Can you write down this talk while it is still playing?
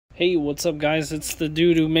Hey, what's up guys? It's the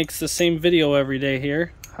dude who makes the same video every day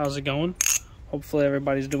here. How's it going? Hopefully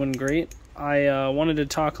everybody's doing great. I wanted to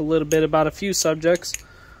talk a little bit about a few subjects.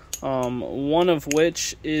 One of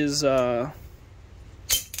which is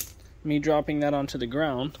me dropping that onto the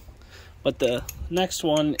ground. But the next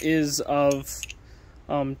one is of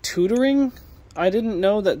tutoring. I didn't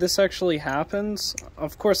know that this actually happens.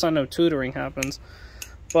 Of course I know tutoring happens.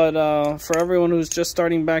 But for everyone who's just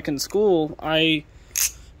starting back in school,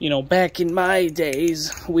 back in my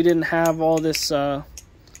days, we didn't have all this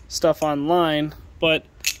stuff online, but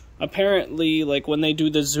apparently, like, when they do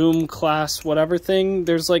the Zoom class, whatever thing,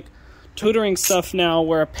 there's, like, tutoring stuff now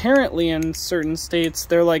where apparently in certain states,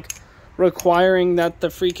 they're, like, requiring that the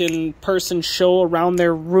freaking person show around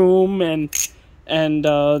their room and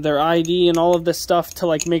their ID and all of this stuff to,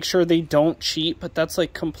 like, make sure they don't cheat, but that's,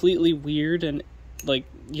 like, completely weird and, like,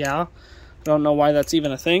 yeah, I don't know why that's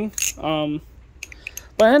even a thing.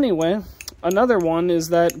 But anyway, another one is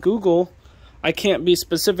that Google, I can't be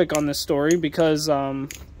specific on this story because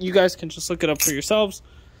you guys can just look it up for yourselves.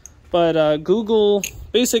 But Google,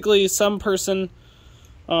 basically some person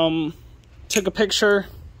took a picture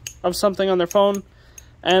of something on their phone,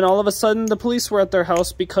 and all of a sudden the police were at their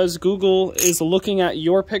house because Google is looking at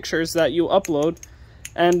your pictures that you upload.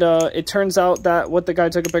 And it turns out that what the guy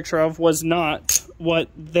took a picture of was not what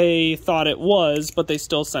they thought it was, but they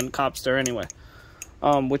still sent cops there anyway.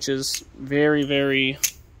 Which is very, very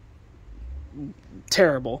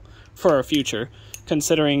terrible for our future,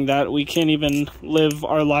 considering that we can't even live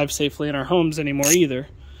our lives safely in our homes anymore either.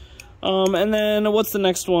 And then what's the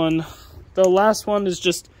next one? The last one is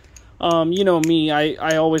just, you know me,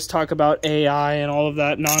 I always talk about AI and all of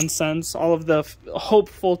that nonsense, all of the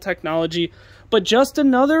hopeful technology, but just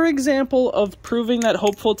another example of proving that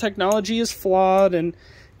hopeful technology is flawed and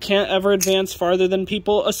can't ever advance farther than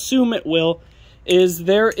people assume it will.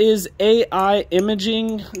 There is AI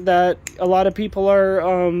imaging that a lot of people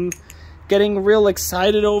are getting real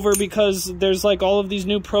excited over because there's like all of these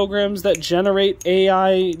new programs that generate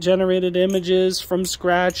AI generated images from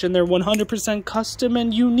scratch, and they're 100% custom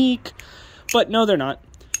and unique, but no, they're not.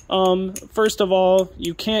 First of all,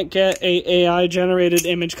 you can't get a AI generated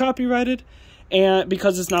image copyrighted and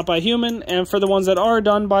because it's not by human, and for the ones that are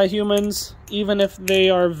done by humans, even if they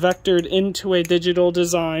are vectored into a digital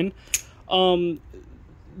design,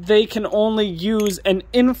 they can only use an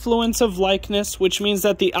influence of likeness, which means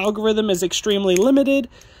that the algorithm is extremely limited.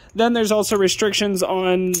 Then there's also restrictions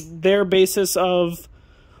on their basis of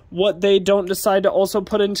what they don't decide to also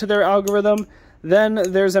put into their algorithm. Then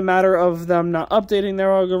there's a matter of them not updating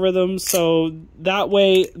their algorithm. So that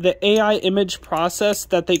way, the AI image process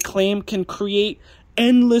that they claim can create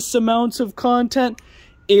endless amounts of content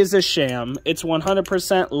is a sham. It's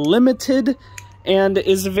 100% limited, and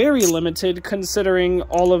is very limited considering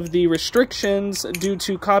all of the restrictions due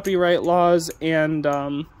to copyright laws and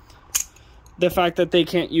the fact that they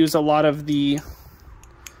can't use a lot of the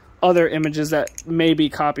other images that may be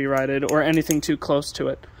copyrighted or anything too close to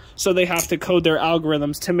it. So they have to code their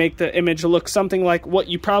algorithms to make the image look something like what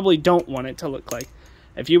you probably don't want it to look like.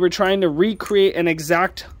 If you were trying to recreate an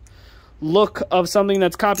exact look of something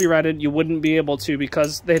that's copyrighted, you wouldn't be able to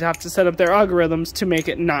because they'd have to set up their algorithms to make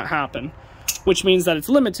it not happen. Which means that it's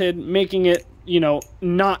limited, making it,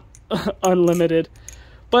 not unlimited.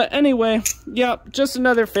 But anyway, yeah, just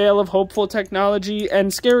another fail of hopeful technology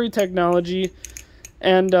and scary technology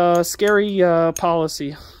and scary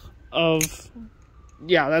policy of,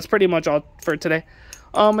 yeah, that's pretty much all for today.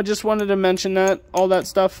 I just wanted to mention that, all that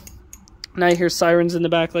stuff. Now you hear sirens in the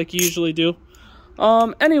back like you usually do.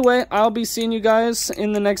 Anyway, I'll be seeing you guys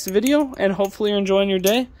in the next video, and hopefully you're enjoying your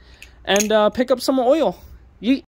day. And pick up some oil.